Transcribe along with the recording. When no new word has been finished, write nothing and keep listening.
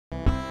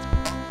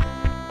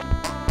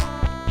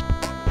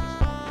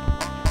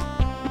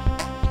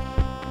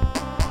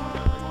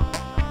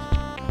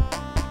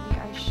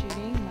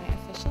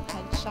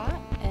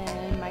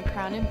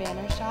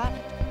banner shot.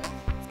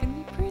 It's gonna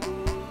be pretty.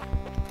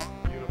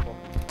 Beautiful.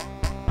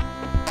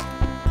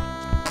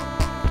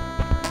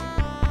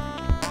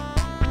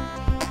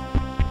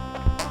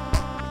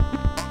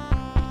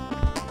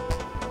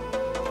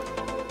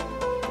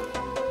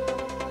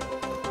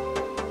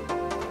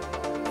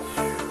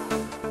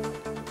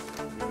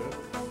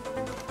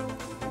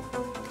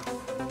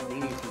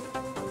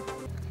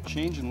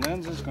 Change in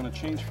lens is going to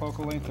change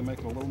focal length and make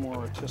it a little more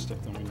artistic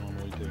than we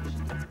normally do.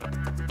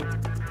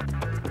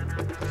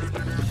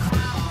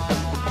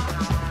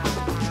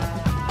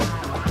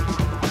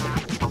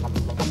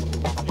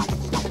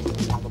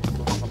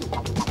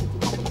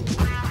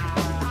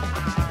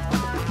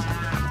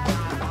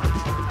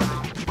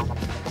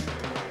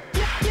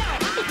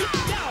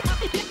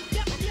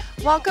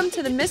 Welcome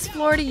to the Miss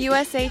Florida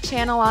USA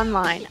channel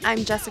online.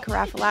 I'm Jessica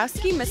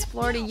Lasky, Miss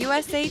Florida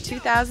USA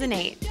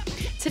 2008.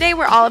 Today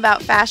we're all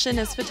about fashion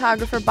as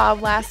photographer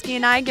Bob Lasky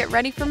and I get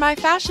ready for my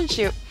fashion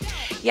shoot.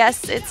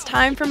 Yes, it's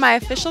time for my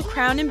official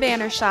crown and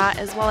banner shot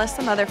as well as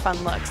some other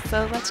fun looks,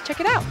 so let's check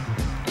it out.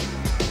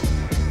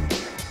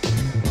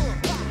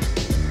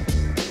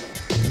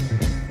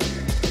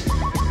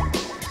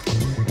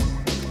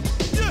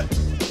 Yeah.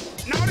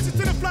 Now this is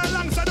to the fly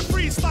alongside the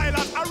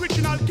freestylers,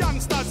 original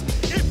gangsters.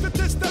 If you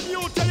test them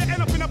you tell you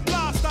end up in a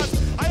blasters.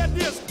 I had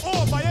this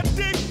over your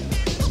dick.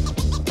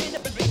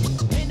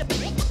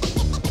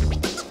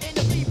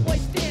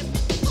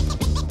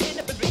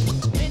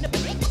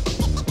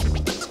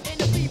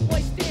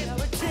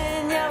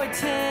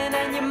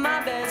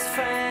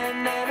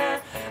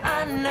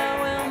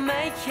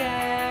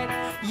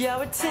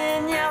 You're a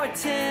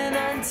 10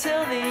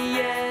 until the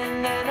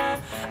end,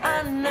 and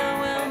I know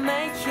we'll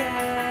make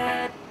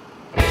it.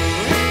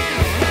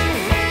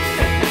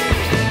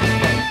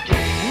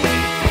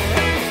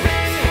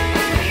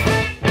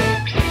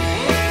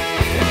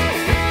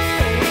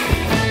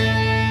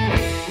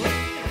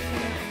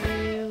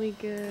 Really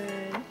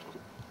good.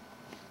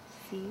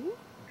 See?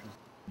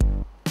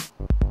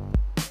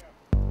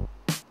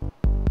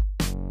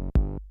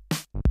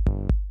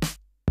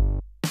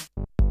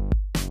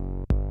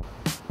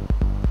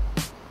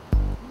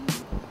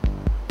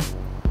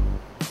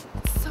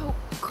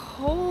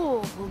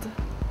 Cold.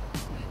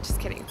 Just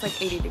kidding, it's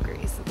like 80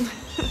 degrees.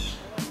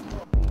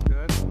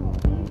 Good.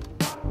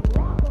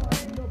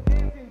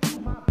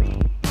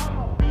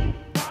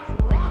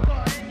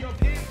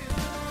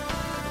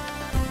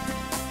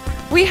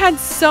 We had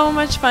so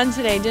much fun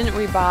today, didn't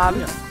we, Bob?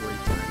 Yeah, great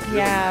time.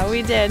 Yeah,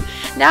 we did.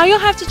 Now you'll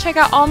have to check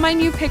out all my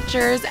new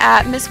pictures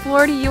at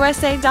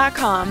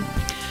MissFloridaUSA.com.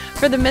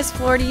 For the Miss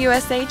Florida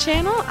USA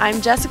channel, I'm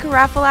Jessica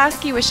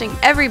Lasky wishing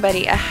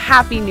everybody a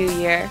Happy New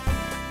Year.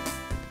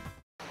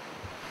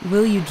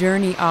 Will you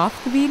journey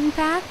off the beaten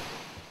path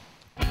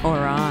or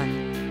on?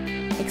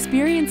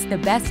 Experience the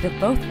best of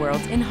both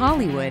worlds in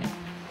Hollywood.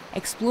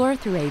 Explore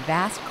through a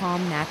vast,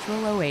 calm,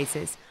 natural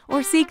oasis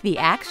or seek the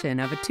action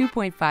of a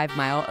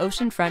 2.5-mile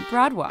oceanfront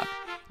broadwalk.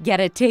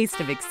 Get a taste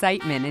of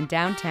excitement in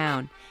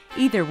downtown.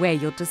 Either way,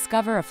 you'll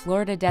discover a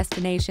Florida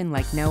destination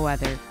like no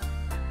other.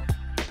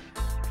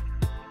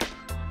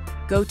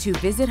 Go to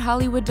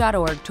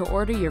visithollywood.org to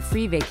order your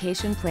free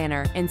vacation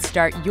planner and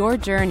start your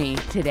journey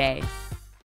today.